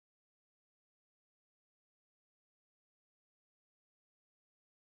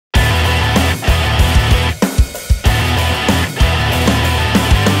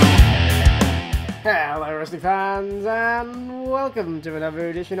fans, and welcome to another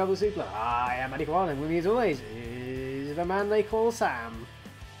edition of the Suplah. I am Andy Kwan, and with me as always is the man they call Sam.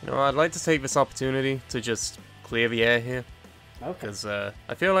 You know, I'd like to take this opportunity to just clear the air here. Okay. Because I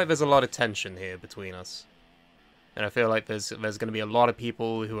feel like there's a lot of tension here between us. And I feel like there's going to be a lot of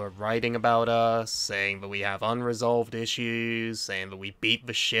people who are writing about us, saying that we have unresolved issues, saying that we beat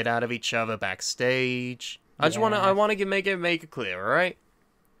the shit out of each other backstage. I want to make it clear, alright?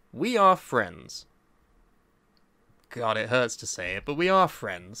 We are friends. God, it hurts to say it, but we are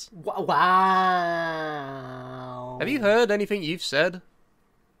friends. Wow. Have you heard anything you've said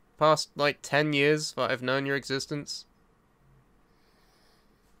past, like, 10 years that I've known your existence?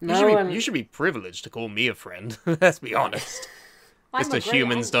 You should be privileged to call me a friend, let's be honest. Just the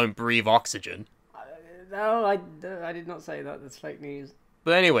humans don't breathe oxygen. No, I did not say that. That's fake news.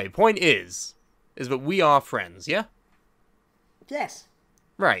 But anyway, point is that we are friends, yeah? Yes.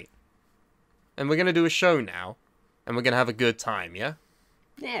 Right. And we're going to do a show now, and we're going to have a good time, yeah?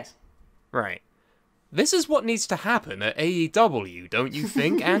 Yes. Right. This is what needs to happen at AEW, don't you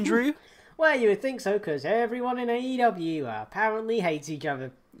think, Andrew? Well, you would think so, because everyone in AEW apparently hates each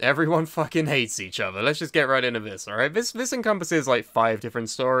other. Everyone fucking hates each other. Let's just get right into this, alright? This encompasses, like, 5 different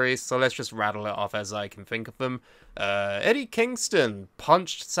stories, so let's just rattle it off as I can think of them. Eddie Kingston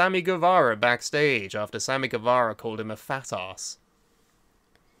punched Sammy Guevara backstage after Sammy Guevara called him a fat ass.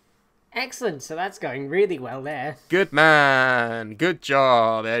 Excellent, so that's going really well there. Good man! Good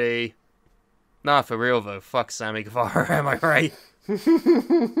job, Eddie. Nah, for real though, fuck Sammy Guevara, am I right? Fucking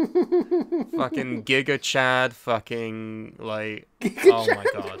Giga Chad, fucking, like, oh my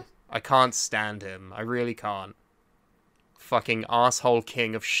god. I can't stand him. I really can't. Fucking asshole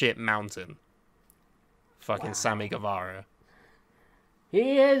king of shit mountain. Fucking wow. Sammy Guevara.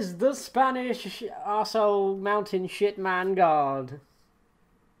 He is the Spanish arsehole mountain shit man god.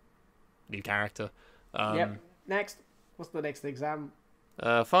 New character. Yep. Next. What's the next exam?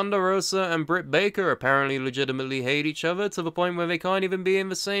 Thunder Rosa and Britt Baker apparently legitimately hate each other to the point where they can't even be in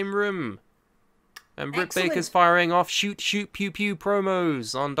the same room. And Britt Baker's firing off shoot, pew, pew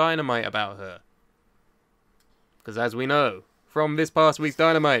promos on Dynamite about her. Because as we know, from this past week's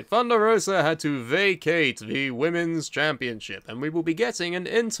Dynamite, Thunder Rosa had to vacate the Women's Championship, and we will be getting an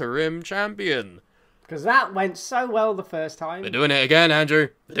interim champion. Because that went so well the first time. They're doing it again, Andrew.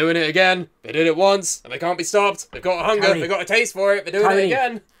 They're doing it again. They did it once, and they can't be stopped. They've got a hunger. They've got a taste for it. They're doing it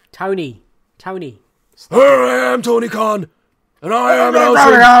again. Tony. Here I am, Tony Khan. And I am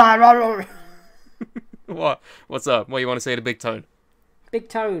Nelson. What? What's up? What do you want to say to Big Tone? Big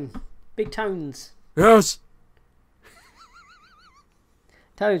Tone. Big Tones. Yes.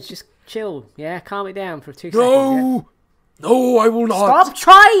 Tones, just chill. Yeah, calm it down for 2 seconds. No. No, I will not. Stop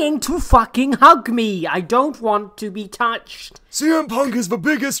trying to fucking hug me. I don't want to be touched. CM Punk is the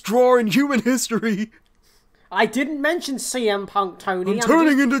biggest draw in human history. I didn't mention CM Punk, Tony. I'm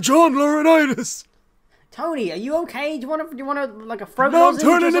turning into John Laurinaitis. Tony, are you okay? Do you want to like a throat? No, I'm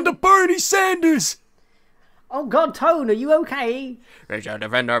turning into Bernie Sanders. Oh God, Tone, are you okay?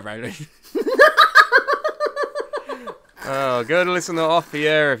 Oh, go to listen to Off the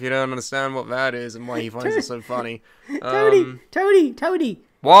Air if you don't understand what that is and why he finds it so funny. Tony!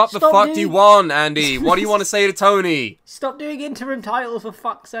 What the fuck do you want, Andy? What do you want to say to Tony? Stop doing interim titles for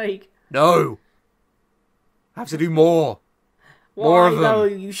fuck's sake. No. I have to do more. More of them. No,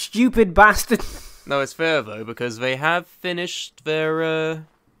 you stupid bastard. No, it's fair though, because they have finished their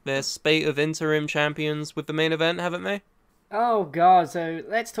spate of interim champions with the main event, haven't they? Oh God, so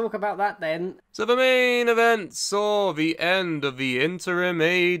let's talk about that then. So the main event saw the end of the interim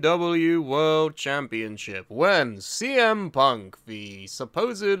AEW World Championship when CM Punk, the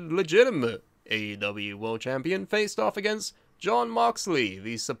supposed legitimate AEW World Champion, faced off against Jon Moxley,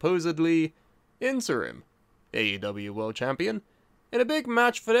 the supposedly interim AEW World Champion, in a big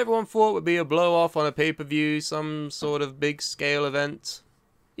match that everyone thought would be a blow-off on a pay-per-view, some sort of big-scale event.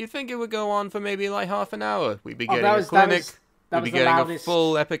 You'd think it would go on for maybe like half an hour. We'd be getting a clinic. We'd be getting a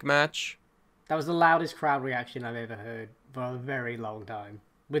full epic match. That was the loudest crowd reaction I've ever heard for a very long time.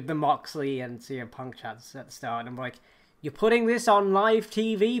 With the Moxley and CM Punk chats at the start. And I'm like, you're putting this on live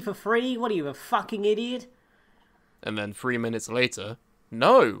TV for free? What are you, a fucking idiot? And then 3 minutes later,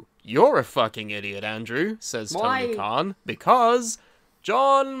 no, you're a fucking idiot, Andrew, says Tony Khan. Because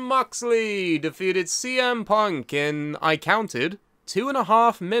Jon Moxley defeated CM Punk in, I counted,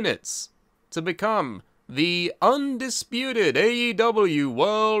 2.5 minutes to become the undisputed AEW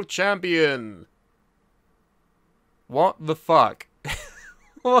World Champion. What the fuck?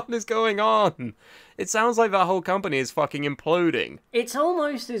 What is going on? It sounds like that whole company is fucking imploding. It's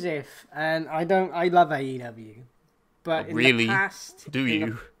almost as if, and I love AEW, but in really? the past... Do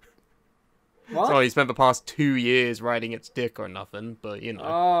you? What? So he spent the past 2 years riding its dick or nothing, but you know.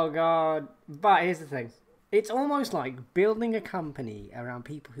 Oh god. But here's the thing. It's almost like building a company around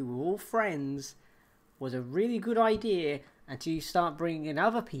people who were all friends was a really good idea until you start bringing in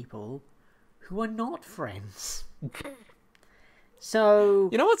other people who are not friends. So...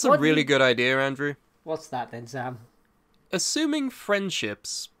 You know what's a really good idea, Andrew? What's that then, Sam? Assuming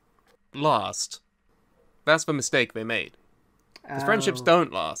friendships last. That's the mistake they made. Because friendships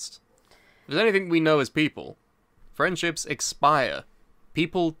don't last. If there's anything we know as people, friendships expire.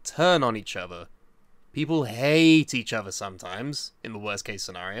 People turn on each other. People hate each other sometimes, in the worst case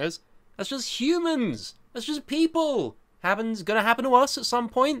scenarios. That's just humans. That's just people. Gonna happen to us at some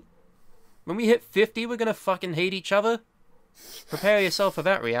point. When we hit 50, we're gonna fucking hate each other. Prepare yourself for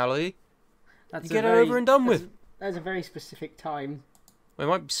that reality. You get it over and done with. That's a very specific time. Well,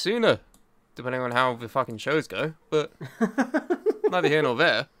 it might be sooner, depending on how the fucking shows go, but neither here nor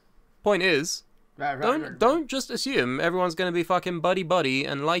there. Point is, don't just assume everyone's gonna be fucking buddy-buddy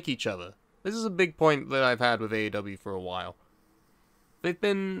and like each other. This is a big point that I've had with AEW for a while. They've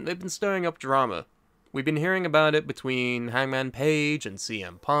been stirring up drama. We've been hearing about it between Hangman Page and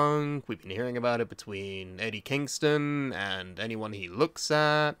CM Punk. We've been hearing about it between Eddie Kingston and anyone he looks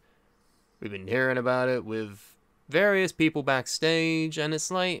at. We've been hearing about it with various people backstage, and it's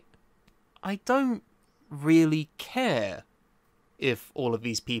like, I don't really care if all of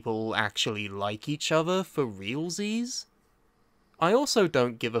these people actually like each other for realsies. I also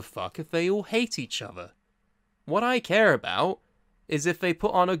don't give a fuck if they all hate each other. What I care about is if they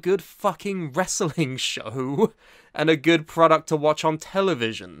put on a good fucking wrestling show and a good product to watch on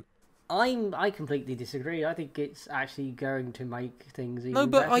television. I completely disagree. I think it's actually going to make things even better. No,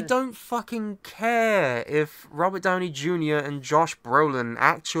 but I don't fucking care if Robert Downey Jr. and Josh Brolin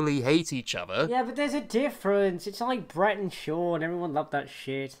actually hate each other. Yeah, but there's a difference. It's like Brett and Shawn. Everyone loved that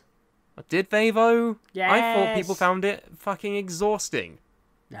shit. Did they, though? Yes. I thought people found it fucking exhausting.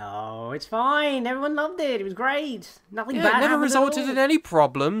 No, it's fine. Everyone loved it. It was great. Nothing bad It never happened resulted at all. in any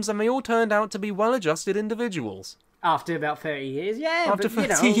problems, and they all turned out to be well-adjusted individuals. After about 30 years, yeah. After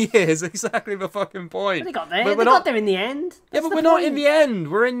but, 30 years, exactly the fucking point. But they got there. But They got there in the end. Yeah, That's but the we're not point. in the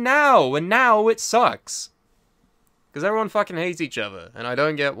end. We're in now, and now it sucks. Because everyone fucking hates each other, and I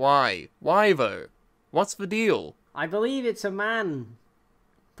don't get why. Why, though? What's the deal? I believe it's a man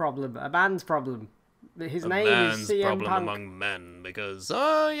problem. A man's problem. His A name man's is CM problem Punk. among men, because,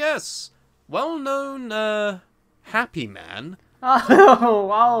 yes, well-known, happy man.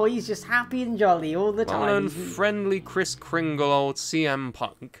 Oh, he's just happy and jolly all the time. Well-known friendly Kris Kringle old CM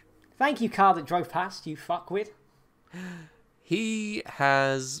Punk. Thank you, car that drove past, you fuckwit. He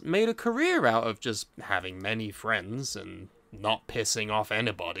has made a career out of just having many friends and not pissing off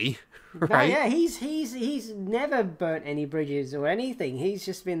anybody, right? No, yeah, he's never burnt any bridges or anything. He's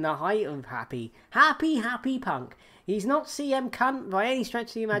just been the height of happy Punk. He's not CM Cunt by any stretch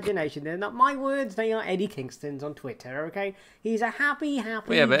of the imagination. They're not my words. They are Eddie Kingston's on Twitter. Okay, he's a happy. Well,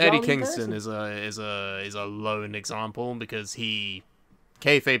 yeah, but Eddie jolly Kingston person. is a lone example because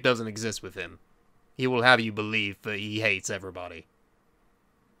kayfabe doesn't exist with him. He will have you believe that he hates everybody.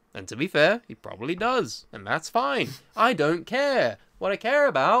 And to be fair, he probably does, and that's fine. I don't care. What I care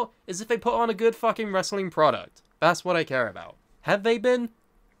about is if they put on a good fucking wrestling product. That's what I care about. Have they been?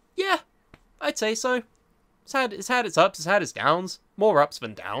 Yeah, I'd say so. It's had its ups, it's had its downs. More ups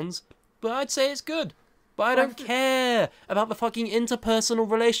than downs. But I'd say it's good. But I don't care about the fucking interpersonal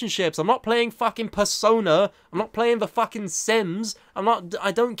relationships. I'm not playing fucking Persona. I'm not playing the fucking Sims.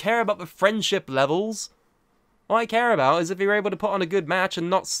 I don't care about the friendship levels. What I care about is if you're able to put on a good match and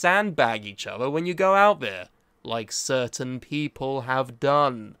not sandbag each other when you go out there. Like certain people have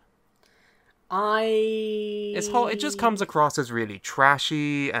done. It just comes across as really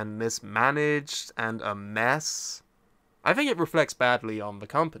trashy and mismanaged and a mess. I think it reflects badly on the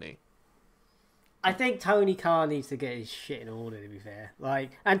company. I think Tony Khan needs to get his shit in order, to be fair.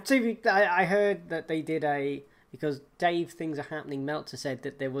 I heard that they did because Dave Things Are Happening Meltzer said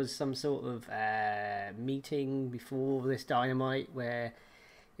that there was some sort of meeting before this Dynamite where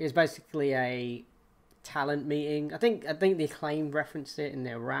it was basically a talent meeting. I think the Acclaim referenced it in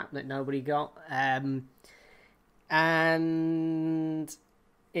their rap that nobody got. And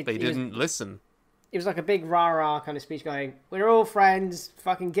they didn't listen. It was like a big rah-rah kind of speech going, we're all friends,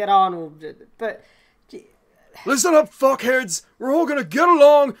 fucking get on. But listen up, fuckheads. We're all gonna get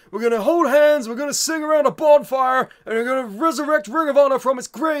along. We're gonna hold hands. We're gonna sing around a bonfire. And we're gonna resurrect Ring of Honor from its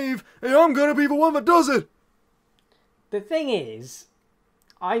grave. And I'm gonna be the one that does it. The thing is,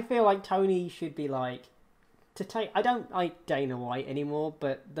 I feel like Tony should be like, to take. I don't like Dana White anymore,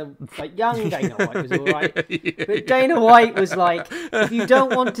 but the young Dana White was all right. But Dana White was like, if you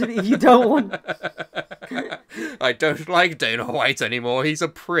don't want. I don't like Dana White anymore. He's a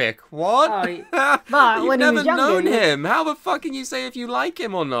prick. What? But You've when never he was younger, known him. How the fuck can you say if you like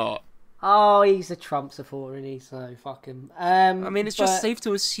him or not? Oh, he's a Trump supporter, and he's so fuck him. I mean, it's just safe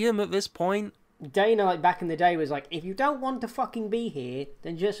to assume at this point. Dana, like back in the day, was like, if you don't want to fucking be here,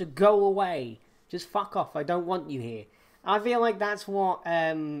 then just go away. Just fuck off. I don't want you here. I feel like that's what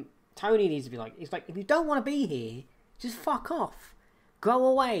Tony needs to be like. It's like, if you don't want to be here, just fuck off. Go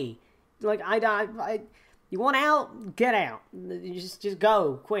away. Like, you want out? Get out. Just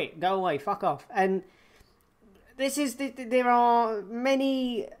go. Quick. Go away. Fuck off. And there are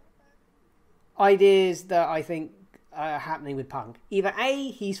many ideas that I think are happening with Punk. Either A,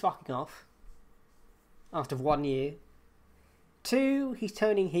 he's fucking off after 1 year. 2, he's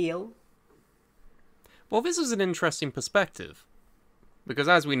turning heel. Well, this is an interesting perspective. Because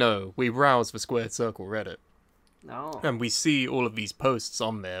as we know, we browse the Squared Circle Reddit. Oh. And we see all of these posts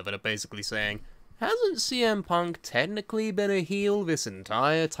on there that are basically saying, hasn't CM Punk technically been a heel this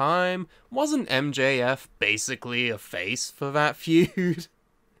entire time? Wasn't MJF basically a face for that feud?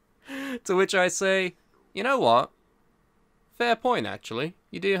 To which I say, you know what? Fair point, actually.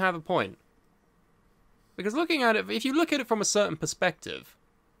 You do have a point. Because looking at it, if you look at it from a certain perspective,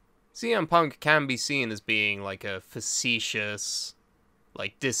 CM Punk can be seen as being like a facetious,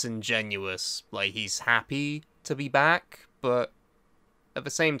 like disingenuous, like he's happy to be back, but at the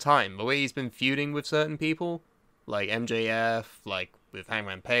same time, the way he's been feuding with certain people, like MJF, like with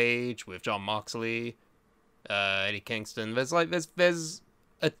Hangman Page, with Jon Moxley, Eddie Kingston, there's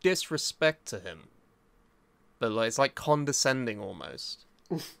a disrespect to him. But like, it's like condescending almost.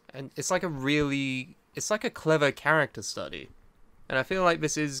 And it's like a clever character study. And I feel like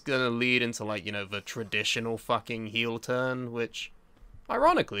this is gonna lead into like, you know, the traditional fucking heel turn, which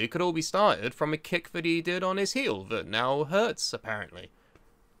ironically could all be started from a kick that he did on his heel that now hurts, apparently.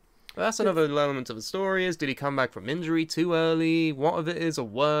 But that's another element of the story, is did he come back from injury too early? What of it is a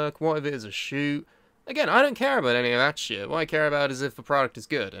work? What of it is a shoot? Again, I don't care about any of that shit. What I care about is if the product is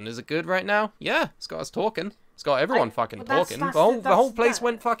good. And is it good right now? Yeah, it's got us talking. It's got everyone fucking talking. The whole place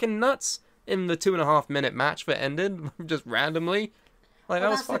went fucking nuts in the 2.5 minute match that ended just randomly. Like, that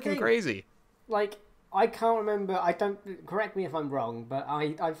was fucking crazy. Like, I can't remember, correct me if I'm wrong, but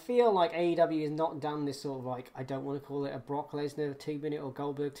I feel like AEW has not done this sort of like, I don't want to call it a Brock Lesnar 2-minute or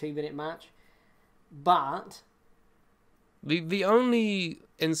Goldberg 2-minute match, but The only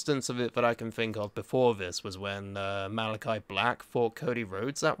instance of it that I can think of before this was when Malachi Black fought Cody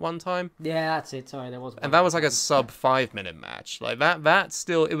Rhodes at one time. Yeah, that's it. Sorry, there was one. And that was like a sub 5-minute match. Like that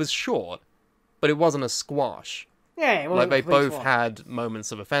still, it was short, but it wasn't a squash. Yeah, it wasn't. Like they both had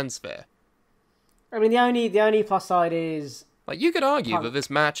moments of offense there. I mean, the only plus side is, like, you could argue that this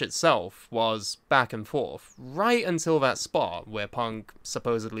match itself was back and forth right until that spot where Punk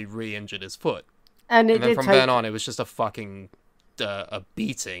supposedly re-injured his foot. And then from then on, it was just a fucking a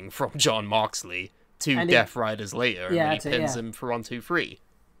beating from Jon Moxley 2 Death Riders later, and then he pins him for 1, 2, 3.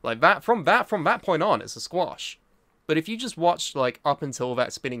 Like that from that point on, it's a squash. But if you just watched like up until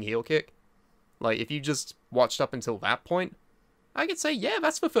that spinning heel kick, like if you just watched up until that point, I could say, yeah,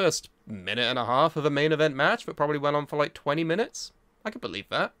 that's the first 1.5 minutes of a main event match that probably went on for like 20 minutes. I could believe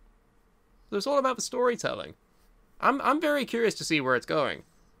that. So it's all about the storytelling. I'm very curious to see where it's going.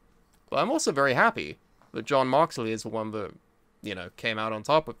 But I'm also very happy that Jon Moxley is the one that, you know, came out on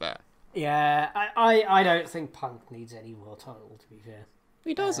top with that. Yeah, I don't think Punk needs any world title, to be fair.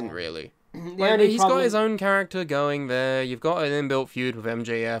 He doesn't really. He's got his own character going there. You've got an inbuilt feud with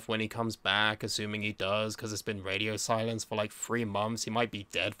MJF when he comes back, assuming he does, because it's been radio silence for like 3 months. He might be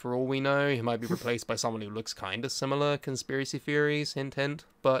dead for all we know. He might be replaced by someone who looks kind of similar. Conspiracy theories, hint, hint.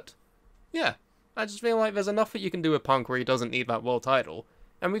 But, yeah, I just feel like there's enough that you can do with Punk where he doesn't need that world title.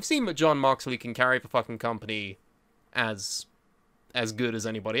 And we've seen that Jon Moxley can carry the fucking company as good as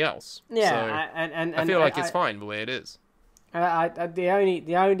anybody else. Yeah, so and I feel like it's fine the way it is.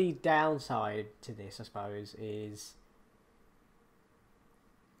 The only downside to this, I suppose,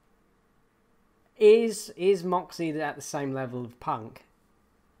 is Moxley at the same level of Punk?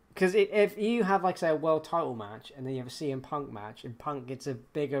 Because if you have, like, say, a world title match, and then you have a CM Punk match, and Punk gets a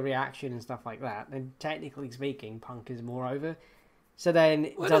bigger reaction and stuff like that, then technically speaking, Punk is more over. So then,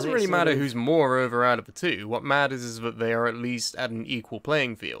 it doesn't really matter who's more over out of the two. What matters is that they are at least at an equal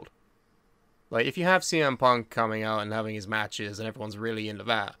playing field. Like, if you have CM Punk coming out and having his matches and everyone's really into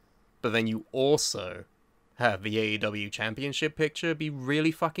that, but then you also have the AEW Championship picture be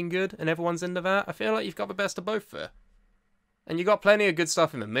really fucking good and everyone's into that, I feel like you've got the best of both there. And you got plenty of good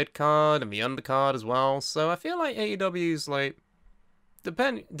stuff in the mid-card and the undercard as well, so I feel like AEW's, like,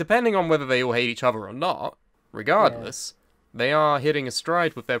 depending on whether they all hate each other or not, regardless, they are hitting a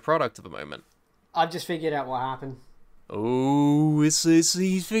stride with their product at the moment. I've just figured out what happened. Oh,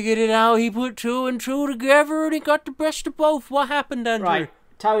 he's figured it out. He put 2 and 2 together and he got the best of both. What happened, Andrew? Right,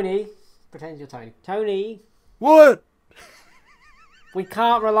 Tony. Pretend you're Tony. Tony. What? We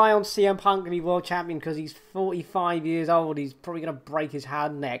can't rely on CM Punk to be world champion because he's 45 years old. He's probably going to break his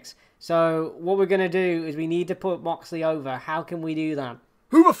hand next. So what we're going to do is we need to put Moxley over. How can we do that?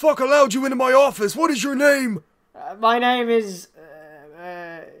 Who the fuck allowed you into my office? What is your name? My name is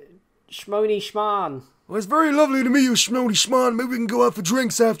Shmony Schman. Well, it's very lovely to meet you, Schmony Schman. Maybe we can go out for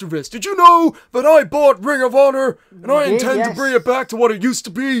drinks after this. Did you know that I bought Ring of Honor and I intend to bring it back to what it used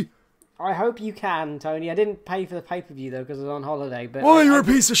to be? I hope you can, Tony. I didn't pay for the pay-per-view, though, because I was on holiday. But Well, you're a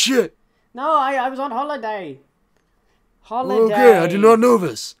piece of shit. No, I was on holiday. Holiday. Okay, I did not know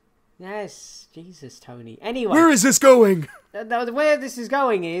this. Yes, Jesus, Tony. Anyway. Where is this going? The way this is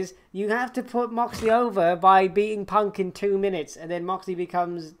going is you have to put Moxley over by beating Punk in 2 minutes, and then Moxley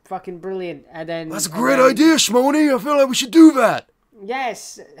becomes fucking brilliant, and then... That's a great idea, Shmoney. I feel like we should do that.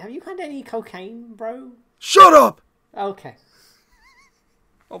 Yes. Have you had any cocaine, bro? Shut up! Okay.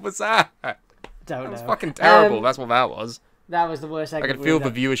 What was that? Don't know. That was fucking terrible. That's what that was. That was the worst I could feel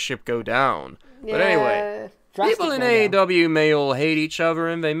the viewership go down. Yeah, But anyway, people in AEW may all hate each other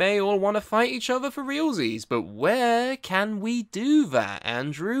and they may all want to fight each other for realsies. But where can we do that,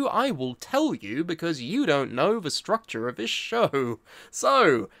 Andrew? I will tell you because you don't know the structure of this show.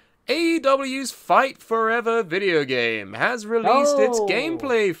 So, AEW's Fight Forever video game has released its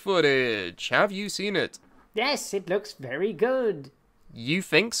gameplay footage. Have you seen it? Yes, it looks very good. You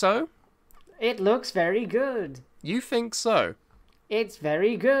think so? It looks very good. You think so? It's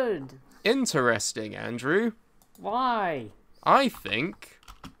very good. Interesting, Andrew. Why? I think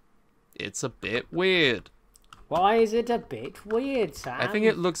it's a bit weird. Why is it a bit weird, Sam? I think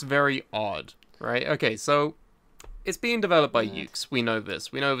it looks very odd, right? Okay, so it's being developed by Ukes. We know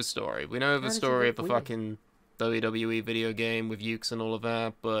this. We know the story. We know the story of the fucking WWE video game with Ukes and all of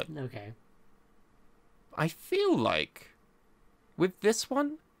that, but... Okay. I feel like with this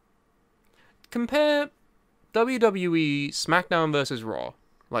one, compare WWE SmackDown vs. Raw.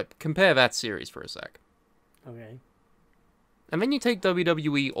 Like, compare that series for a sec. Okay. And then you take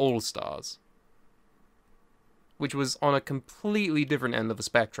WWE All-Stars, which was on a completely different end of the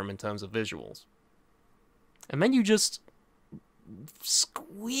spectrum in terms of visuals. And then you just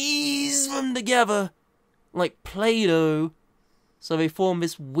squeeze them together like Play-Doh, so they form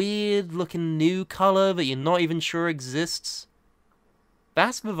this weird-looking new color that you're not even sure exists.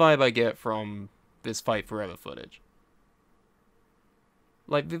 That's the vibe I get from this Fight Forever footage.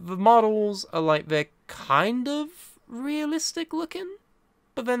 Like, the models are like, they're kind of realistic looking,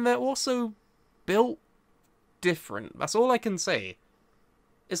 but then they're also built different. That's all I can say.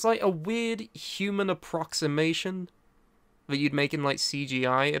 It's like a weird human approximation that you'd make in, like,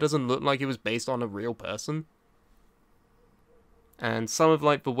 CGI. It doesn't look like it was based on a real person. And some of,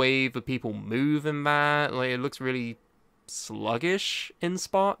 like, the way the people move in that, like, it looks really sluggish in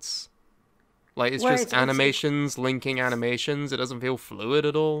spots. Like, it's just animations linking animations. It doesn't feel fluid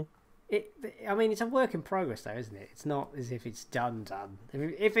at all. I mean, it's a work in progress, though, isn't it? It's not as if it's done.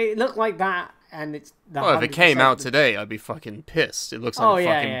 If it looked like that, and it's... Well, if it came out today, I'd be fucking pissed. It looks like a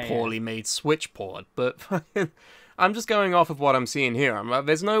fucking poorly made Switch port. But fucking... I'm just going off of what I'm seeing here.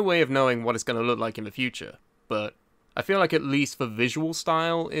 There's no way of knowing what it's going to look like in the future. But I feel like at least the visual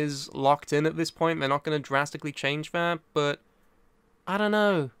style is locked in at this point. They're not going to drastically change that. But I don't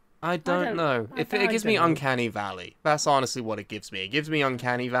know. I don't know. It gives me Uncanny Valley. That's honestly what it gives me. It gives me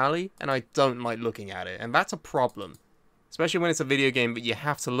Uncanny Valley, and I don't like looking at it. And that's a problem. Especially when it's a video game that you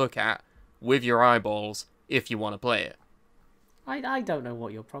have to look at with your eyeballs if you want to play it. I don't know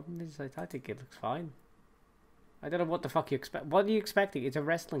what your problem is. I think it looks fine. I don't know what the fuck you expect. What are you expecting? It's a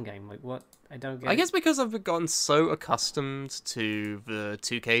wrestling game. Like, what? I don't get it. I guess because I've gotten so accustomed to the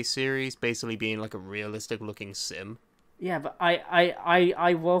 2K series basically being like a realistic looking sim. Yeah, but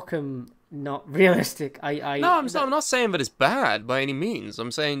I welcome not realistic. No, I'm not saying that it's bad by any means.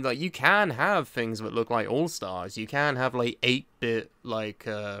 I'm saying like you can have things that look like All-Stars. You can have like 8-bit like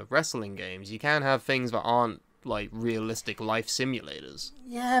wrestling games. You can have things that aren't like realistic life simulators.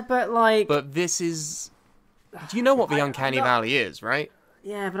 Yeah, but like. But this is. Do you know what the Uncanny Valley is, right?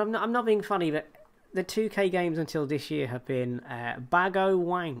 Yeah, but I'm not being funny. But the 2K games until this year have been bago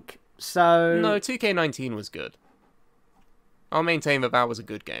wank. So no, 2K19 was good. I'll maintain that that was a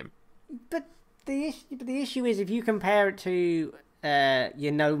good game. But the issue is if you compare it to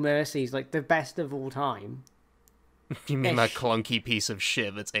your No Mercies, like the best of all time. You mean that clunky piece of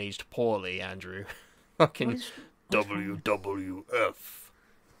shit that's aged poorly, Andrew? Fucking WWF.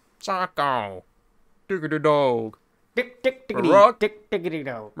 Sacco. Diggity dog. Diggity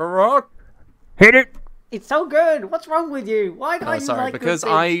dog. Barack. Hit it. It's so good. What's wrong with you? Why can't you Sorry, like because good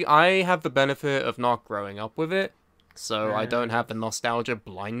things? I have the benefit of not growing up with it, so I don't have the nostalgia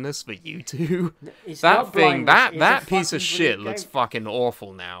blindness for you two. It's That not thing, blindness, that it's a piece of fucking shit brilliant looks game. fucking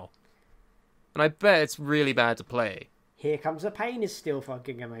awful now. And I bet it's really bad to play. Here Comes the Pain is still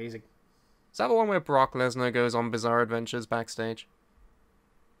fucking amazing. Is that the one where Brock Lesnar goes on bizarre adventures backstage?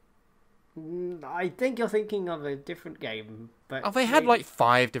 I think you're thinking of a different game, but... Oh, they had like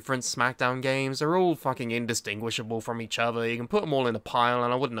 5 different SmackDown games. They're all fucking indistinguishable from each other. You can put them all in a pile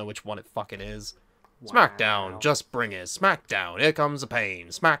and I wouldn't know which one it fucking is. Wow. SmackDown, just bring it. SmackDown, here comes the pain.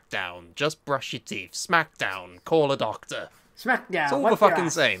 SmackDown, just brush your teeth. SmackDown, call a doctor. SmackDown. It's all the what's your fucking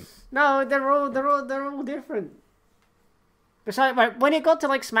ass? same. No, they're all different. Besides, right, when it got to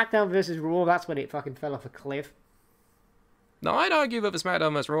like SmackDown versus Raw, that's when it fucking fell off a cliff. No, I'd argue that the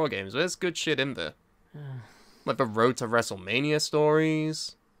SmackDown vs. Raw games, there's good shit in there. Like the Road to WrestleMania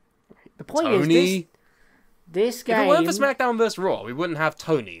stories. The point Tony. is, this game. If it weren't for SmackDown vs. Raw, we wouldn't have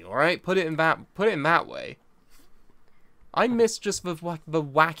Tony, alright? Put it in that way. I miss just the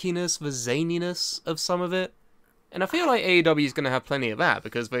wackiness, the zaniness of some of it. And I feel like AEW is going to have plenty of that,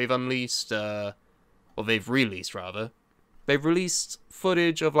 because they've unleashed, or they've released, rather. They've released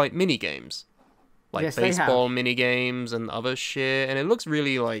footage of, like, mini-games. Like Yes, baseball mini-games and other shit, and it looks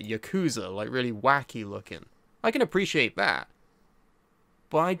really, like, Yakuza, like, really wacky looking. I can appreciate that.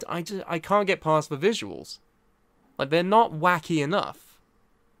 But I can't get past the visuals. Like, they're not wacky enough.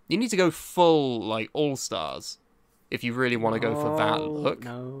 You need to go full, like, All-Stars if you really want to go for that look.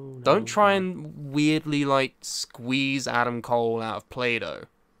 Don't try and weirdly, like, squeeze Adam Cole out of Play-Doh.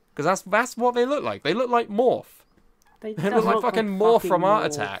 Because that's what they look like. They look like Morph. They They look like fucking Morph from Art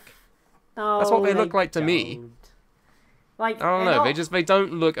Morph. Attack. No, That's what they look like to me. don't. Like, I don't they're know, not- they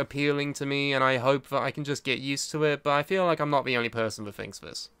don't look appealing to me, and I hope that I can just get used to it, but I feel like I'm not the only person that thinks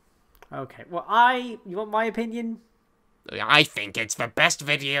this. Okay, well, you want my opinion? I think it's the best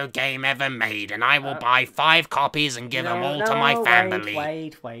video game ever made, and I will buy 5 copies and give them all to my family.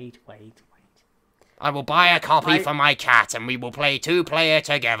 Wait. I will buy a copy I- for my cat, and we will play 2-player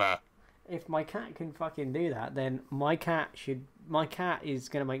together. If my cat can fucking do that, then my cat is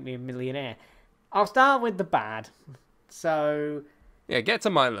gonna make me a millionaire. I'll start with the bad. So, Yeah, get to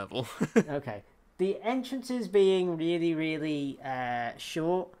my level. okay. The entrances being really, really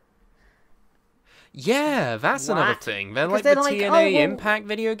short. Yeah, that's another What? thing. They're Because like the they're like, TNA oh, well- Impact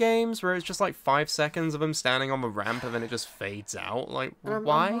video games, where it's just like 5 seconds of them standing on the ramp, and then it just fades out. Like, And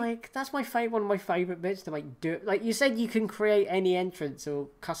why? I'm like, that's one of my favorite bits to like do. Like you said, you can create any entrance or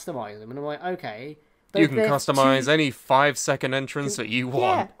customize them, and I'm like, okay. But You if can they're customize too- any 5-second entrance that you Yeah,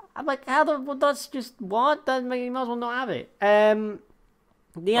 want. I'm like, well, that's just what? Then you might as well not have it.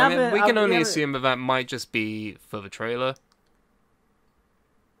 The I other, mean, we can the only other- assume that might just be for the trailer.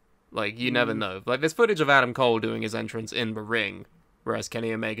 Like, you never know. Like, there's footage of Adam Cole doing his entrance in the ring, whereas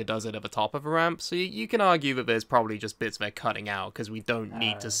Kenny Omega does it at the top of a ramp, so you can argue that there's probably just bits they're cutting out, because we don't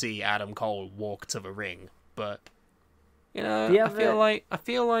need to see Adam Cole walk to the ring. But, you know, The I other-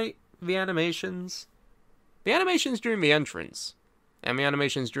 feel like the animations during the entrance, and the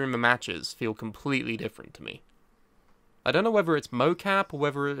animations during the matches feel completely different to me. I don't know whether it's mocap or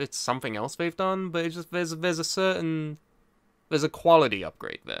whether it's something else they've done, but it's just there's a quality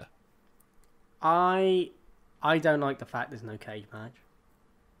upgrade there. I don't like the fact there's no cage match.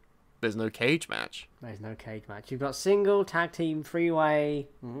 There's no cage match. There's no cage match. You've got single, tag team, 3-way,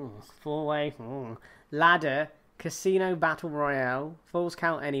 4-way, ladder, casino battle royale, falls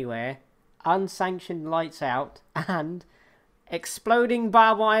count anywhere, unsanctioned lights out, and exploding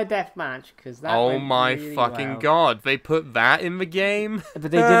barbed wire death match. Because that Oh went my really fucking well. god, they put that in the game?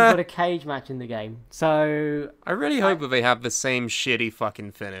 But they didn't put a cage match in the game. So I really hope that they have the same shitty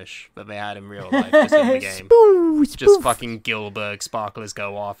fucking finish that they had in real life just in the game. Just fucking Gilbert sparklers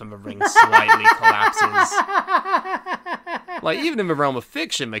go off and the ring slightly collapses. Like, even in the realm of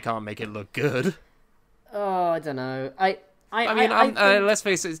fiction, they can't make it look good. Oh, I don't know. I mean, think- let's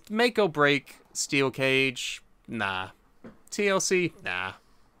face it, make or break steel cage, nah. TLC, nah.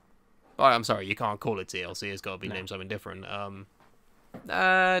 Oh, I'm sorry, you can't call it TLC. It's got to be named something different. I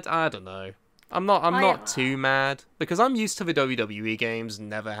don't know. I'm not too mad because I'm used to the WWE games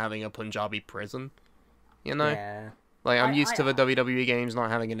never having a Punjabi prison. You know, Yeah. like I'm used to the WWE games not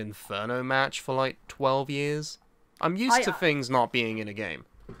having an Inferno match for like 12 years. I'm used to things not being in a game.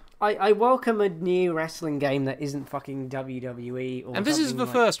 I welcome a new wrestling game that isn't fucking WWE or And this is something the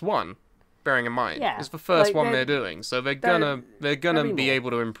like- first one. bearing in mind. Yeah, It's the first like, one they're doing, so they're gonna be be more.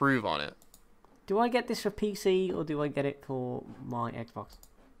 able to improve on it. Do I get this for PC or do I get it for my Xbox?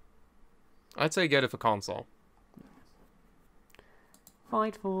 I'd say get it for console.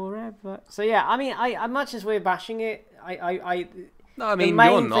 Fight forever. So yeah, I mean, I much as we're bashing it, No, I mean,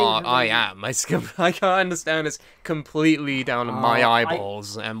 main you're thing not. for I me- am. I can't understand. It's completely down to my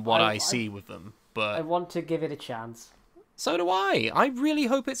eyeballs and what I see with them. I But want to give it a chance. so do I. I really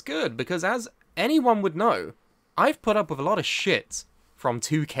hope it's good, because as anyone would know, I've put up with a lot of shit from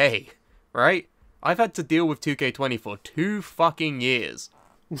 2K, right? I've had to deal with 2K20 for 2 fucking years.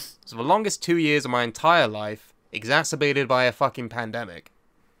 So the longest 2 years of my entire life, exacerbated by a fucking pandemic.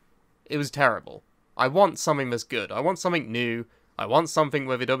 It was terrible. I want something that's good. I want something new. I want something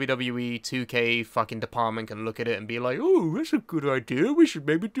where the WWE 2K fucking department can look at it and be like, oh, that's a good idea. We should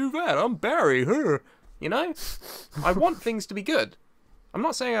maybe do that. I'm Barry, huh? You know? I want things to be good. I'm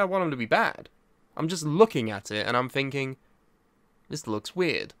not saying I want them to be bad. I'm just looking at it and I'm thinking, this looks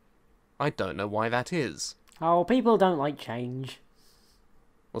weird. I don't know why that is. Oh, people don't like change.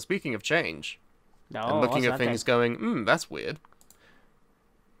 Well, speaking of change, No, and looking at things going, that's weird.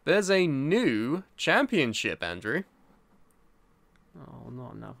 There's a new championship, Andrew. Oh,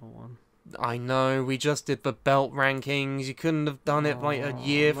 not another one. I know, we just did the belt rankings. You couldn't have done it like a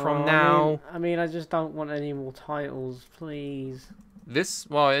year from now. I mean, I just don't want any more titles, please.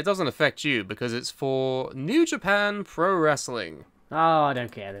 Well, it doesn't affect you because it's for New Japan Pro Wrestling. Oh, I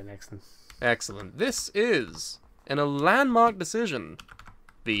don't care. The next one. Excellent. This is, in a landmark decision,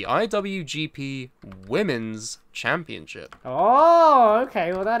 the IWGP Women's Championship. Oh,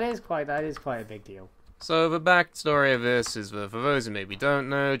 okay. Well, that is quite a big deal. So the backstory of this is that, for those who maybe don't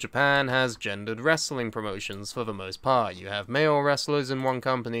know, Japan has gendered wrestling promotions for the most part. You have male wrestlers in one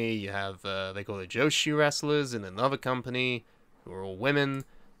company, you have, they call it Joshi wrestlers in another company, who are all women.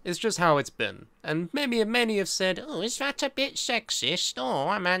 It's just how it's been. And maybe many have said, oh, is that a bit sexist? Oh,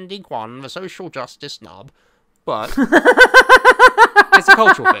 I'm Andy Kwan, the social justice snob. But it's a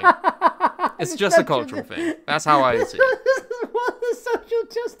cultural thing. It's just a cultural thing. That's how I see it. What, the social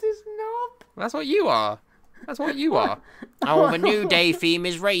justice knob? That's what you are. That's what you are. Oh, the New Day theme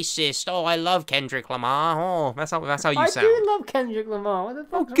is racist. Oh, I love Kendrick Lamar. Oh, that's how you I sound. do love Kendrick Lamar. What the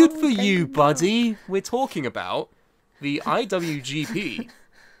Oh, fuck's good wrong for with you, Kendrick Lamar? buddy. We're talking about the IWGP,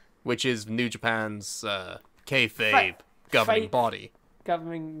 which is New Japan's kayfabe governing body.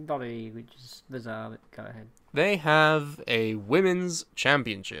 Governing body, which is bizarre, but go ahead. They have a women's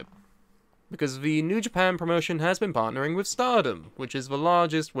championship. Because the New Japan promotion has been partnering with Stardom, which is the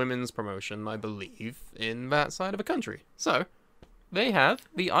largest women's promotion, I believe, in that side of the country. So, they have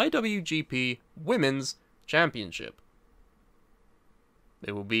the IWGP Women's Championship.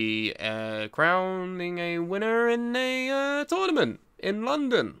 They will be crowning a winner in a tournament in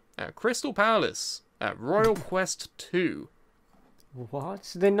London at Crystal Palace at Royal Quest 2. What?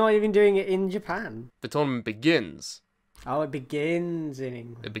 So they're not even doing it in Japan? The tournament begins. Oh, it begins in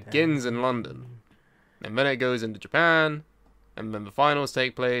England. It begins in London. And then it goes into Japan. And then the finals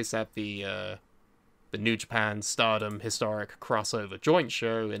take place at the New Japan Stardom Historic Crossover Joint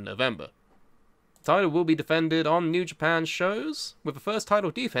Show in November. The title will be defended on New Japan shows, with the first title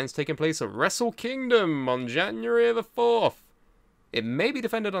defense taking place at Wrestle Kingdom on January the 4th. It may be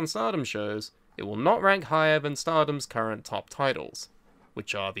defended on Stardom shows. It will not rank higher than Stardom's current top titles,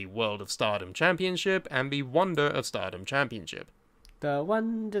 which are the World of Stardom Championship and the Wonder of Stardom Championship. The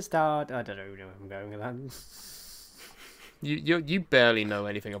Wonder Star... I don't know where I'm going with that. You barely know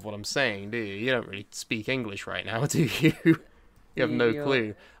anything of what I'm saying, do you? You don't really speak English right now, do you? You have no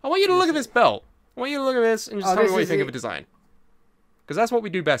clue. I want you to look at this belt. I want you to look at this and just tell me what you think of the design. Because that's what we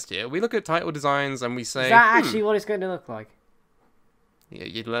do best here. We look at title designs and we say, Is that actually what it's going to look like? Yeah,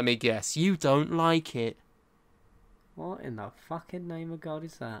 you'd let me guess. You don't like it. What in the fucking name of God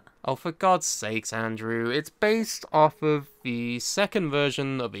is that? Oh, for God's sakes, Andrew. It's based off of the second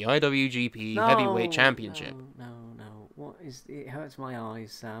version of the IWGP Heavyweight Championship. No. What is... It hurts my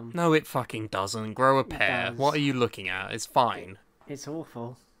eyes, Sam. No, it fucking doesn't. Grow a pair. does. What are you looking at? It's fine. It's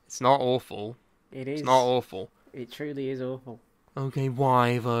awful. It's not awful. It is. It's not awful. It truly is awful. Okay,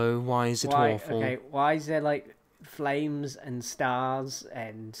 why, though? Why is it awful? Okay, why is there, like, flames and stars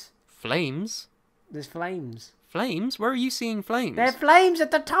and... Flames? There's flames. Flames? Where are you seeing flames? There are flames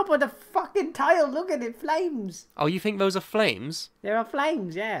at the top of the fucking title. Look at it, flames. Oh, you think those are flames? There are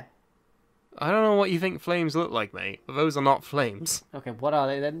flames, yeah. I don't know what you think flames look like, mate, but those are not flames. Okay, what are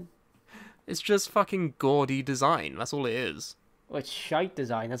they then? It's just fucking gaudy design, that's all it is. Well, it's shite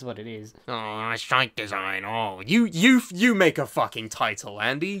design, that's what it is. Oh, shite design. Oh, you make a fucking title,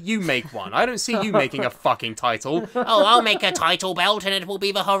 Andy. You make one. I don't see you making a fucking title. Oh, I'll make a title belt and it will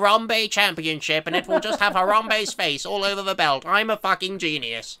be the Harambe Championship and it will just have Harambe's face all over the belt. I'm a fucking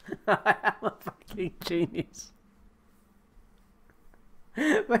genius. I am a fucking genius.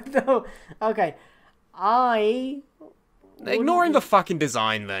 But no, okay. Ignoring the fucking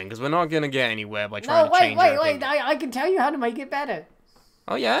design then, because we're not going to get anywhere by trying to change it. Wait, I can tell you how to make it better.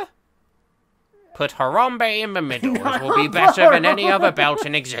 Oh, yeah? Put Harambe in the middle. It will be better than any other belt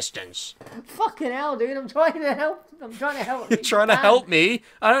in existence. Fucking hell, dude, I'm trying to help. You're trying to help me?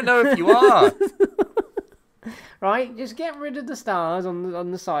 I don't know if you are. Right, just get rid of the stars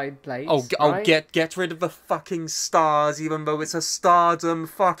on the side plates. Oh, get rid of the fucking stars, even though it's a Stardom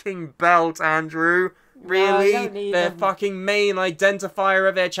fucking belt, Andrew. Really? No, their fucking main identifier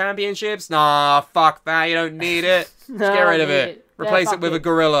of their championships? Nah, fuck that. You don't need it. Just get rid of it. Replace it with a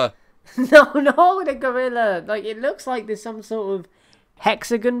gorilla. No, not a gorilla. Like, it looks like there's some sort of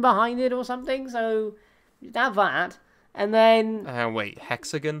hexagon behind it or something. So, have that. And then... wait,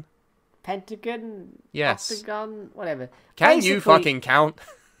 hexagon? Pentagon? Yes. Octagon? Whatever. Can you fucking count?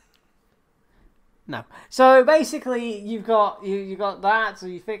 No. So, basically, you've got that. So,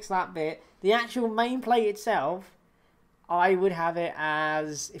 you fix that bit. The actual main plate itself, I would have it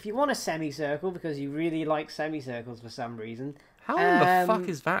as, if you want a semicircle, because you really like semicircles for some reason. How in the fuck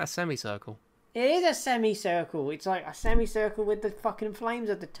is that a semicircle? It is a semicircle. It's like a semicircle with the fucking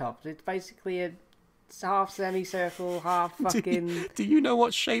flames at the top. It's basically it's half semicircle, half fucking... Do you know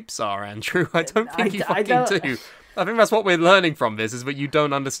what shapes are, Andrew? I don't think you fucking do. I think that's what we're learning from this, is that you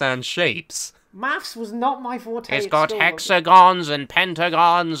don't understand shapes. Maths was not my forte. It's got hexagons and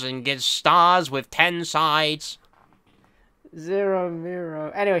pentagons and gets stars with 10 sides. 0,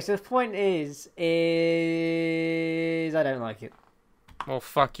 0. Anyway, so the point is I don't like it. Well,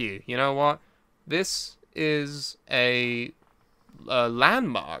 fuck you. You know what? This is a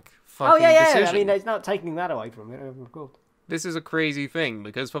landmark fucking decision. I mean, it's not taking that away from it, of course. This is a crazy thing,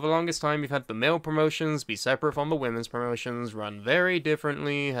 because for the longest time you've had the male promotions be separate from the women's promotions, run very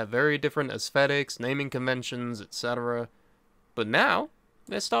differently, have very different aesthetics, naming conventions, etc. But now,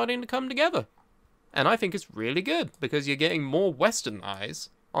 they're starting to come together. And I think it's really good, because you're getting more Western eyes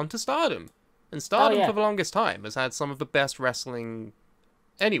onto Stardom. And Stardom for the longest time has had some of the best wrestling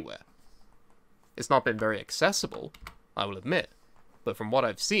anywhere. It's not been very accessible, I will admit. But from what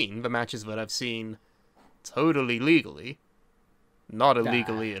I've seen, the matches that I've seen totally legally, not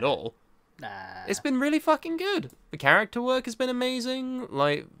illegally at all, it's been really fucking good. The character work has been amazing.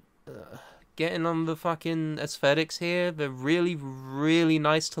 Like, getting on the fucking aesthetics here, they're really, really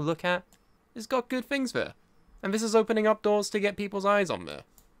nice to look at. It's got good things there. And this is opening up doors to get people's eyes on there.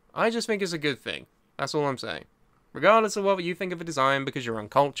 I just think it's a good thing. That's all I'm saying. Regardless of what you think of the design because you're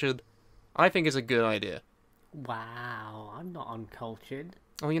uncultured, I think it's a good idea. Wow, I'm not uncultured.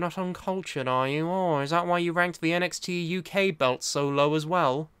 Oh, you're not uncultured, are you? Oh, is that why you ranked the NXT UK belt so low as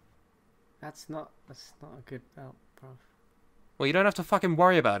well? That's not a good belt, bro. Well, you don't have to fucking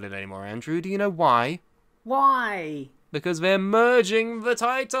worry about it anymore, Andrew. Do you know why? Why? Because they're merging the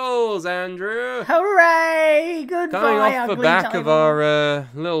titles, Andrew! Hooray! Goodbye, Coming off the back title. of our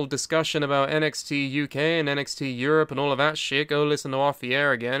little discussion about NXT UK and NXT Europe and all of that shit, go listen to Off the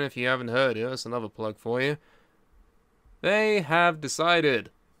Air again if you haven't heard it. That's another plug for you. They have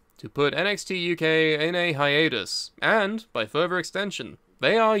decided to put NXT UK in a hiatus, and, by further extension,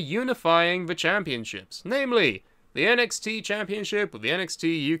 they are unifying the championships, namely, the NXT Championship with the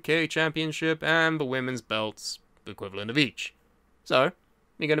NXT UK Championship and the women's belts, the equivalent of each. So,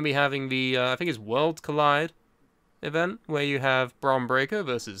 you're going to be having the, I think it's World Collide event, where you have Braun Breaker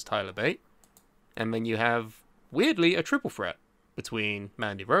versus Tyler Bate, and then you have, weirdly, a triple threat between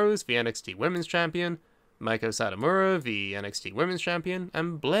Mandy Rose, the NXT Women's Champion, Meiko Satomura, the NXT Women's Champion,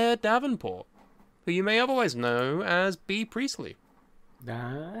 and Blair Davenport, who you may otherwise know as Bea Priestley.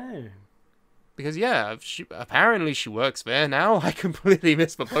 No. Because, yeah, apparently she works there now. I completely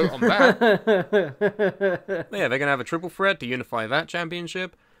missed the boat on that. Yeah, they're going to have a triple threat to unify that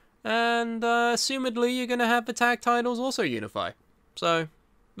championship. And, assumedly, you're going to have the tag titles also unify. So,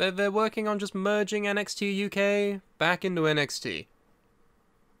 they're working on just merging NXT UK back into NXT.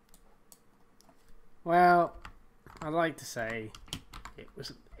 Well, I'd like to say it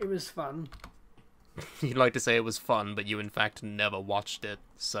was fun. You'd like to say it was fun, but you in fact never watched it,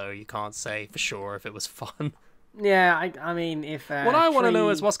 so you can't say for sure if it was fun. Yeah, I mean, if what I want to know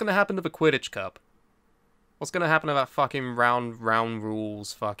is what's going to happen to the Quidditch Cup. What's going to happen to that fucking round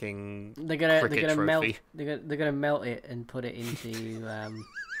rules fucking cricket trophy? Melt. They're gonna melt it and put it into the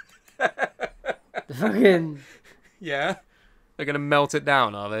fucking. Yeah. They're gonna melt it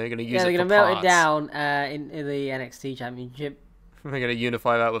down, are they? They're gonna use Yeah, it they're for gonna melt parts. it down in the NXT Championship. They're gonna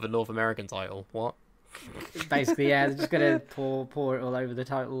unify that with a North American title. What? Basically, yeah, they're just gonna pour it all over the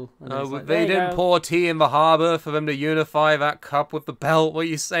title. And it's like, They there you didn't go. pour tea in the harbour for them to unify that cup with the belt. What are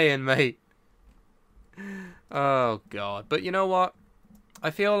you saying, mate? Oh, God. But you know what? I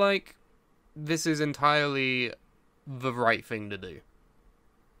feel like this is entirely the right thing to do.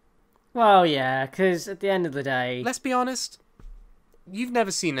 Well, yeah, because at the end of the day, Let's be honest. You've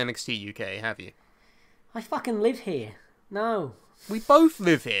never seen NXT UK, have you? I fucking live here. No. We both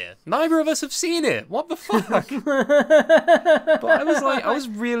live here. Neither of us have seen it. What the fuck? But I was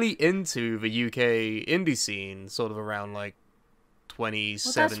really into the UK indie scene sort of around like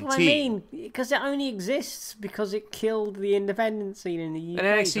 2017. Well, that's what I mean. Because it only exists because it killed the independent scene in the UK.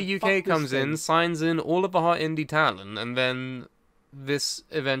 And NXT UK comes in, signs in all of the hot indie talent, and then this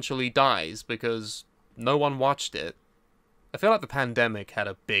eventually dies because no one watched it. I feel like the pandemic had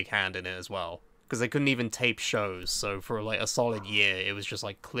a big hand in it as well, because they couldn't even tape shows, so for like a solid year it was just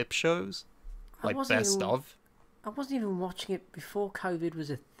like clip shows, like best of. I wasn't even watching it before COVID was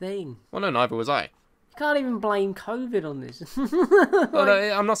a thing. Well, no, neither was I. You can't even blame COVID on this. Well,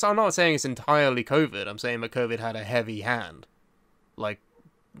 no, I'm not saying it's entirely COVID. I'm saying that COVID had a heavy hand. Like,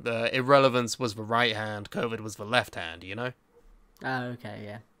 the irrelevance was the right hand, COVID was the left hand, you know? Oh, okay,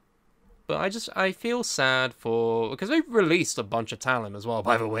 yeah. But I feel sad because they've released a bunch of talent as well,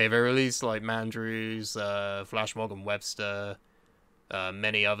 by the way. They released, like, Mandrews, Flash Morgan Webster,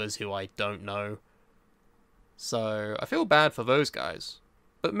 many others who I don't know. So, I feel bad for those guys.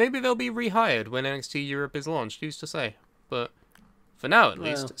 But maybe they'll be rehired when NXT Europe is launched, who's to say? But for now, at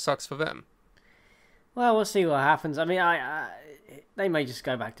least, it sucks for them. Well, we'll see what happens. I mean, they may just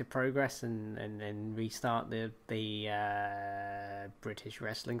go back to Progress and restart the British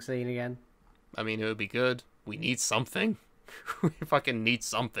wrestling scene again. I mean, it would be good. We need something. We fucking need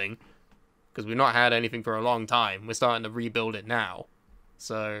something. Because we've not had anything for a long time. We're starting to rebuild it now.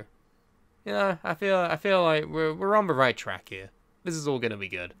 So, you know, I feel like we're on the right track here. This is all gonna be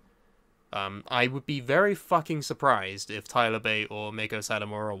good. I would be very fucking surprised if Tyler Bate or Meiko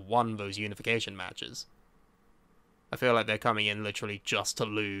Satomura won those unification matches. I feel like they're coming in literally just to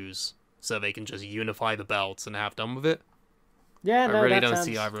lose, so they can just unify the belts and have done with it. Yeah, no, I really that don't sounds...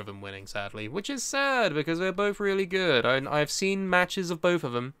 see either of them winning, sadly, which is sad because they're both really good. I've seen matches of both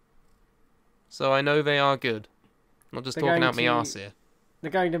of them, so I know they are good. I'm not just talking out my arse here. They're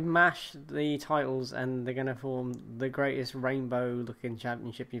going to mash the titles and they're going to form the greatest rainbow-looking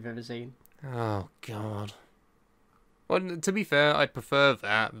championship you've ever seen. Oh, God. Well, to be fair, I'd prefer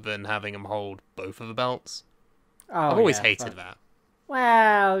that than having them hold both of the belts. Oh, I've always hated that.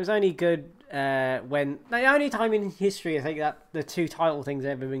 Well, it was only good when... The only time in history I think that the two title things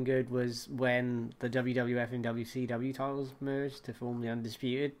ever been good was when the WWF and WCW titles merged to form the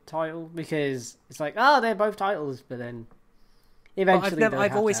Undisputed title. Because it's like, oh, they're both titles, but then... Eventually,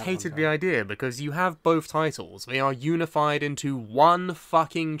 I've always hated the idea because you have both titles. They are unified into one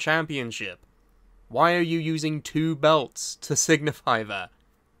fucking championship. Why are you using two belts to signify that?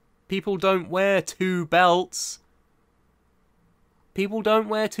 People don't wear two belts. People don't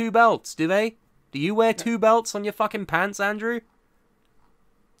wear two belts, do they? Do you wear two belts on your fucking pants, Andrew?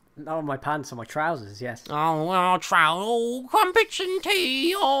 Not on my pants, on my trousers, yes. Oh, well, crumpets and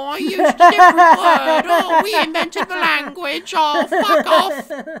tea. Oh, I used a different word. Oh, we invented the language. Oh, fuck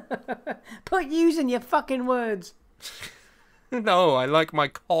off. Put using your fucking words. No, I like my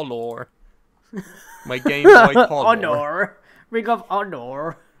collar. My Game Boy collar. Honor. Ring of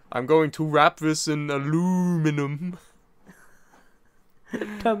honor. I'm going to wrap this in aluminum.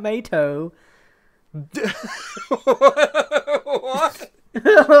 Tomato. What? You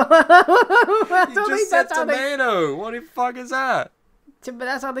just said tomato. What the fuck is that? But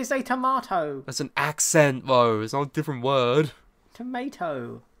that's how they say tomato. That's an accent, though. It's not a different word.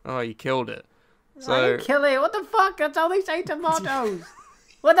 Tomato. Oh, you killed it. So... I didn't kill it. What the fuck? That's how they say tomatoes.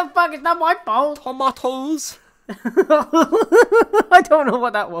 What the fuck? It's not my fault. Tomatoes. I don't know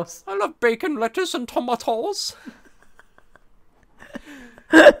what that was. I love bacon, lettuce, and tomatoes.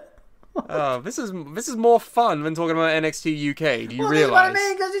 Oh, this is more fun than talking about NXT UK. Do you realise? That's what I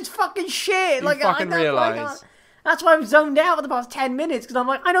mean, because it's fucking shit. You fucking realise. That's why I've zoned out for the past 10 minutes, because I'm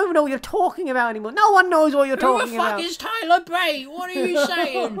like, I don't even know what you're talking about anymore. No one knows what you're talking about. Who the fuck is Tyler Bate? What are you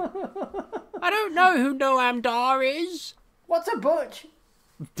saying? I don't know who Noam Dar is. What's a butch?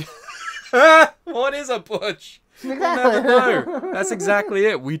 What is a butch? We'll never know. That's exactly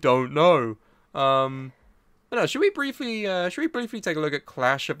it. We don't know. But no, should we briefly take a look at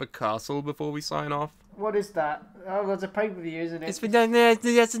Clash at the Castle before we sign off? What is that? Oh, there's a pay-per-view, isn't it? It's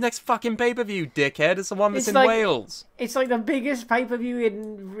that's the next fucking pay-per-view, dickhead. It's the one that's It's in like- Wales. It's like the biggest pay-per-view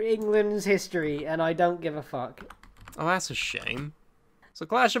in England's history, and I don't give a fuck. Oh, that's a shame. So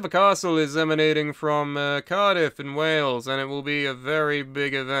Clash of the Castle is emanating from Cardiff in Wales, and it will be a very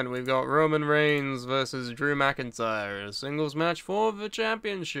big event. We've got Roman Reigns versus Drew McIntyre, a singles match for the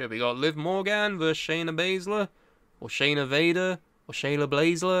championship. We got Liv Morgan versus Shayna Baszler, or Shayna Vader, or Shayla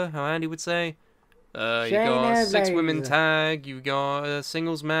Baszler, how Andy would say. You got a 6-women tag, you got a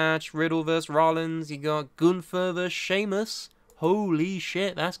singles match, Riddle versus Rollins, you got Gunther versus Sheamus. Holy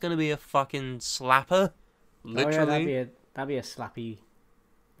shit, that's gonna be a fucking slapper. Literally. Oh, yeah, that'd be a slappy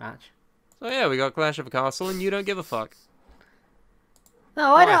match. So yeah, we got Clash of the Castle, and you don't give a fuck.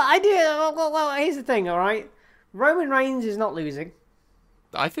 No, I don't. I do. Well, here's the thing, all right. Roman Reigns is not losing.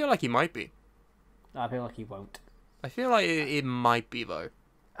 I feel like he might be. I feel like he won't. I feel like it might be, though.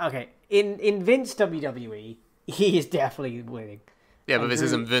 Okay, in Vince WWE, he is definitely winning. Yeah, but this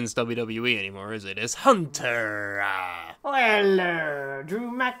isn't Vince WWE anymore, is it? It's Hunter. Well,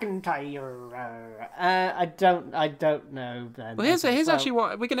 Drew McIntyre. I don't know. Then. Well, here's actually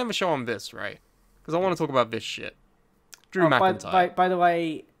what we can have a show on this, right? Because I want to talk about this shit. Drew McIntyre. By the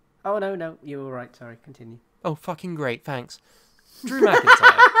way, oh no, you were right. Sorry, continue. Oh, fucking great, thanks. Drew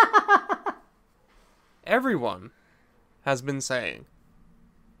McIntyre. Everyone has been saying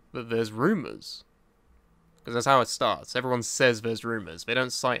that there's rumors. Because that's how it starts. Everyone says there's rumors. They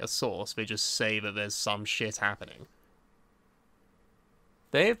don't cite a source. They just say that there's some shit happening.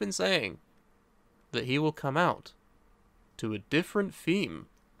 They have been saying that he will come out to a different theme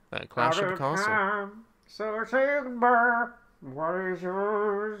at Clash of the Castle. So say goodbye. What is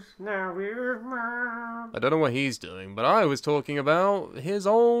yours now is mine. I don't know what he's doing, but I was talking about his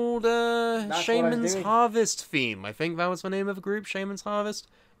old Shaman's Harvest theme. I think that was the name of the group, Shaman's Harvest.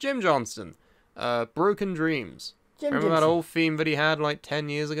 Jim Johnston. Broken Dreams. Remember that old theme that he had like 10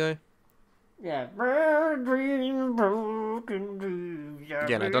 years ago? Yeah. Broken dreams.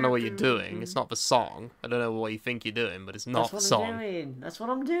 Again, I don't know what you're doing. It's not the song. I don't know what you think you're doing, but it's not the song. That's what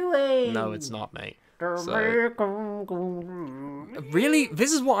I'm doing. No, it's not, mate. So, really?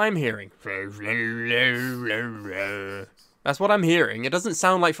 This is what I'm hearing. That's what I'm hearing. It doesn't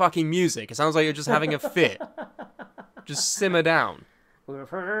sound like fucking music. It sounds like you're just having a fit. Just simmer down. We're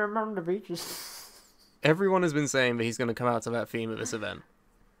firm on the beaches. Everyone has been saying that he's going to come out to that theme at this event.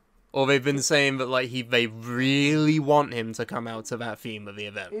 Or they've been saying that like they really want him to come out to that theme of the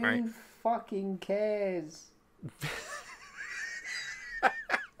event, right? Who fucking cares?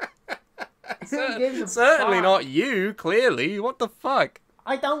 Certainly not you, clearly. What the fuck?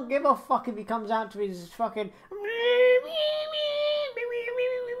 I don't give a fuck if he comes out to his fucking...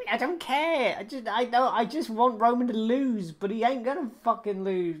 I don't care. I just want Roman to lose, but he ain't gonna fucking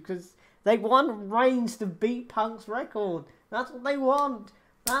lose because they want Reigns to beat Punk's record. That's what they want.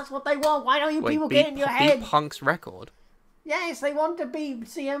 That's what they want. Why don't you people get in your head? Beat Punk's record? Yes, they want to beat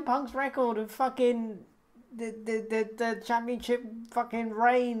CM Punk's record of fucking the championship fucking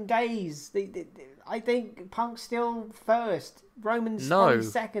reign days. I think Punk's still first. Roman's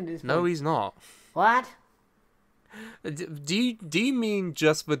second. No, he's not. What? Do you mean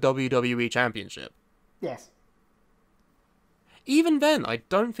just the WWE Championship? Yes. Even then, I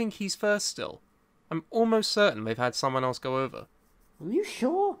don't think he's first still. I'm almost certain they've had someone else go over. Are you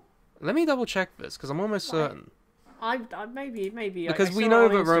sure? Let me double check this, because I'm almost certain. I maybe. Because we know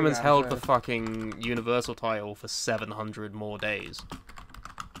that Roman's held the fucking Universal title for 700 more days.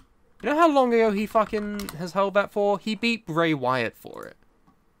 You know how long ago he fucking has held that for? He beat Bray Wyatt for it.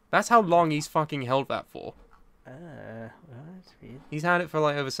 That's how long he's fucking held that for. Well, that's weird. He's had it for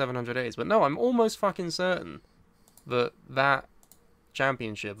like over 700 days. But no, I'm almost fucking certain that that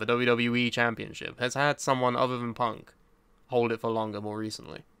championship, the WWE Championship, has had someone other than Punk hold it for longer more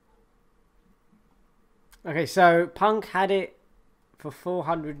recently. Okay, so Punk had it for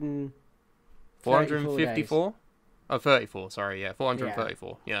 454? Oh, 34, sorry, yeah.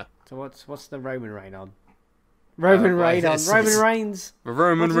 434, yeah. So what's the Roman reign on? Roman Reigns. The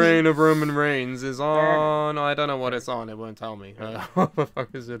Roman reign of Roman Reigns is on... I don't know what it's on. It won't tell me. What the fuck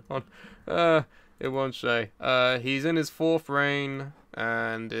is it on? It won't say. He's in his 4th reign,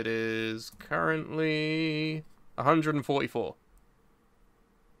 and it is currently 144.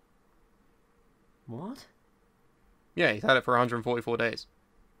 What? Yeah, he's had it for 144 days.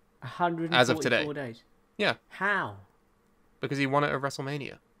 144 as of today. days? Yeah. How? Because he won it at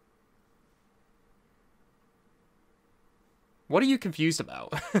WrestleMania. What are you confused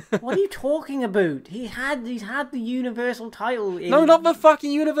about? What are you talking about? He's had the Universal title in... No, not the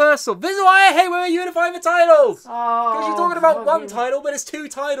fucking Universal. This is why I hate when we unify the titles. Oh, Because you're talking about one fucking- title, but it's 2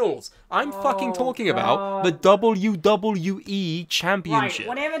 titles. I'm fucking talking about God. the WWE Championship. Right,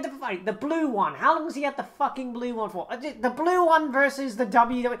 whatever the blue one. How long has he had the fucking blue one for? The blue one versus the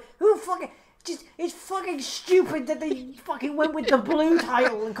WWE. Who fucking... Just, it's fucking stupid that they fucking went with the blue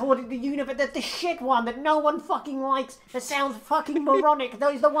title and called it the Universe. The shit one that no one fucking likes. That sounds fucking moronic.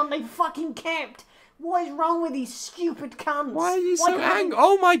 That is the one they fucking kept. What is wrong with these stupid cunts? Why are you so angry?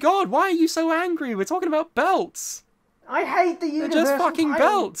 Oh my god, why are you so angry? We're talking about belts. I hate the Universal They're just fucking title.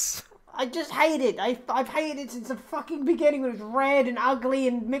 belts. I just hate it. I've hated it since the fucking beginning when it was red and ugly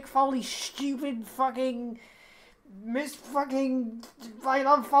and Mick Foley's stupid fucking... I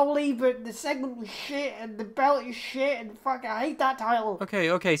love Foley, but the segment was shit and the belt is shit and fuck, I hate that title.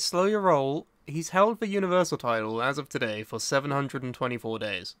 Okay, slow your roll. He's held the Universal title as of today for 724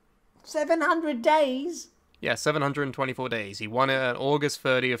 days. 700 days? Yeah, 724 days. He won it on August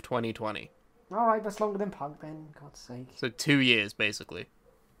 30th of 2020. Alright, that's longer than Punk then, God's sake. So 2 years, basically.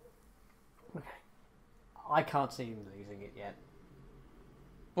 Okay. I can't see him losing it yet.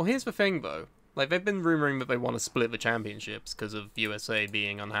 Well, here's the thing, though. Like, they've been rumoring that they want to split the championships because of USA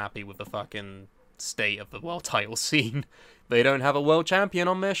being unhappy with the fucking state of the world title scene. They don't have a world champion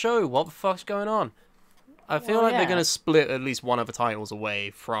on their show. What the fuck's going on? I feel like they're going to split at least one of the titles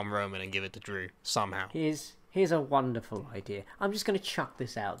away from Roman and give it to Drew, somehow. Here's a wonderful idea. I'm just going to chuck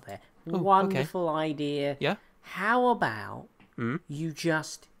this out there. Ooh, wonderful idea. Yeah? How about you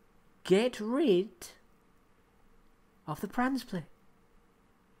just get rid of the brand split?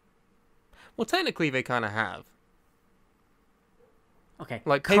 Well, technically, they kind of have. Okay.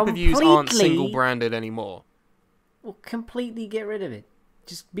 Like, pay-per-views aren't single-branded anymore. Well, completely get rid of it.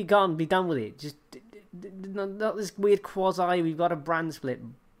 Just be gone. Be done with it. Just not this weird quasi, we've got a brand split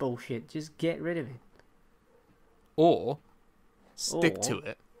bullshit. Just get rid of it. Or stick to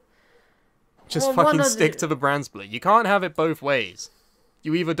it. Just fucking stick to the brand split. You can't have it both ways.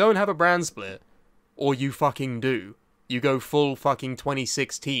 You either don't have a brand split, or you fucking do. You go full fucking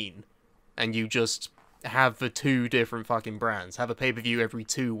 2016, and you just have the 2 different fucking brands. Have a pay-per-view every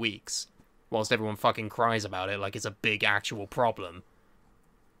 2 weeks, whilst everyone fucking cries about it like it's a big actual problem.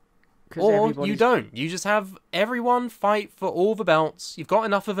 Or you don't. You just have everyone fight for all the belts. You've got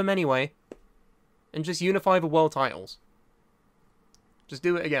enough of them anyway. And just unify the world titles. Just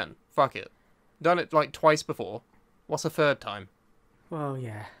do it again. Fuck it. Done it like twice before. What's the 3rd time? Well,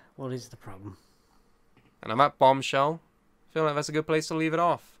 yeah. What is the problem? And I'm at Bombshell. Feel like that's a good place to leave it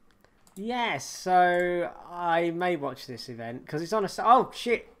off. Yes, so I may watch this event because it's on a... Oh,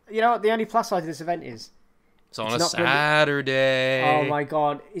 shit. You know what the only plus side of this event is? It's on a Saturday. Oh my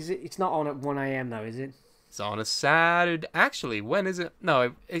god. It's not on at 1 AM though, is it? It's on a Saturday. Actually, when is it?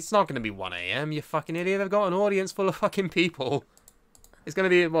 No, it's not going to be 1 AM, you fucking idiot. They've got an audience full of fucking people. It's going to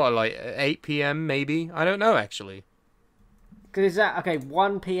be, what, like 8 PM maybe? I don't know, actually. Because it's at, okay,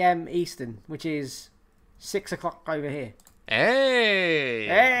 1 PM Eastern, which is 6 o'clock over here. Hey!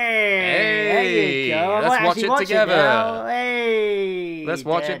 Hey! There you go. Let's watch it together. Hey! Let's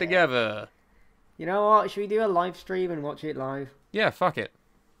watch it together. You know what? Should we do a live stream and watch it live? Yeah, fuck it.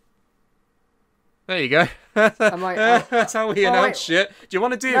 There you go. I'm like, that's how we announce shit. Do you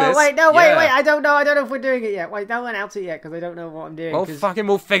want to do this? Wait. I don't know. I don't know if we're doing it yet. Wait, don't announce it yet because I don't know what I'm doing. Well, fucking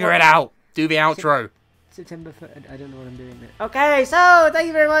we'll figure it out. Do the outro. September 3rd. I don't know what I'm doing there. Okay, so thank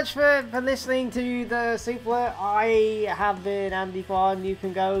you very much for listening to the Suplah. I have been Andy Kwan. You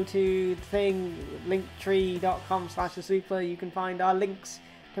can go to the thing, linktree.com/the-Suplah. You can find our links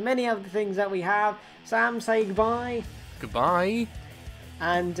to many of the things that we have. Sam, say goodbye. Goodbye.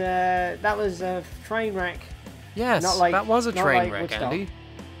 And that was a train wreck. Yes, that was a train wreck, Woodstock. Andy.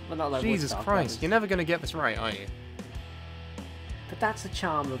 Well, not like Jesus Woodstock, Christ, you're never going to get this right, are you? But that's the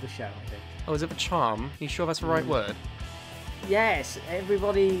charm of the show, I think. Oh, is it the charm? You sure that's the right word? Yes,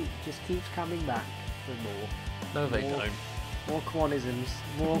 everybody just keeps coming back for more. No, they don't. More Quanisms,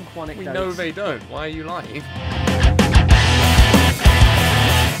 more Quanic We know they don't. Why are you lying?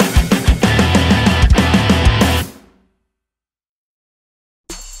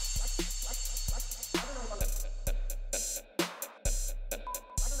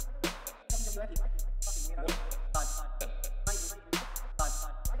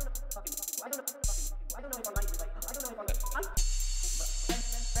 I don't know if I'm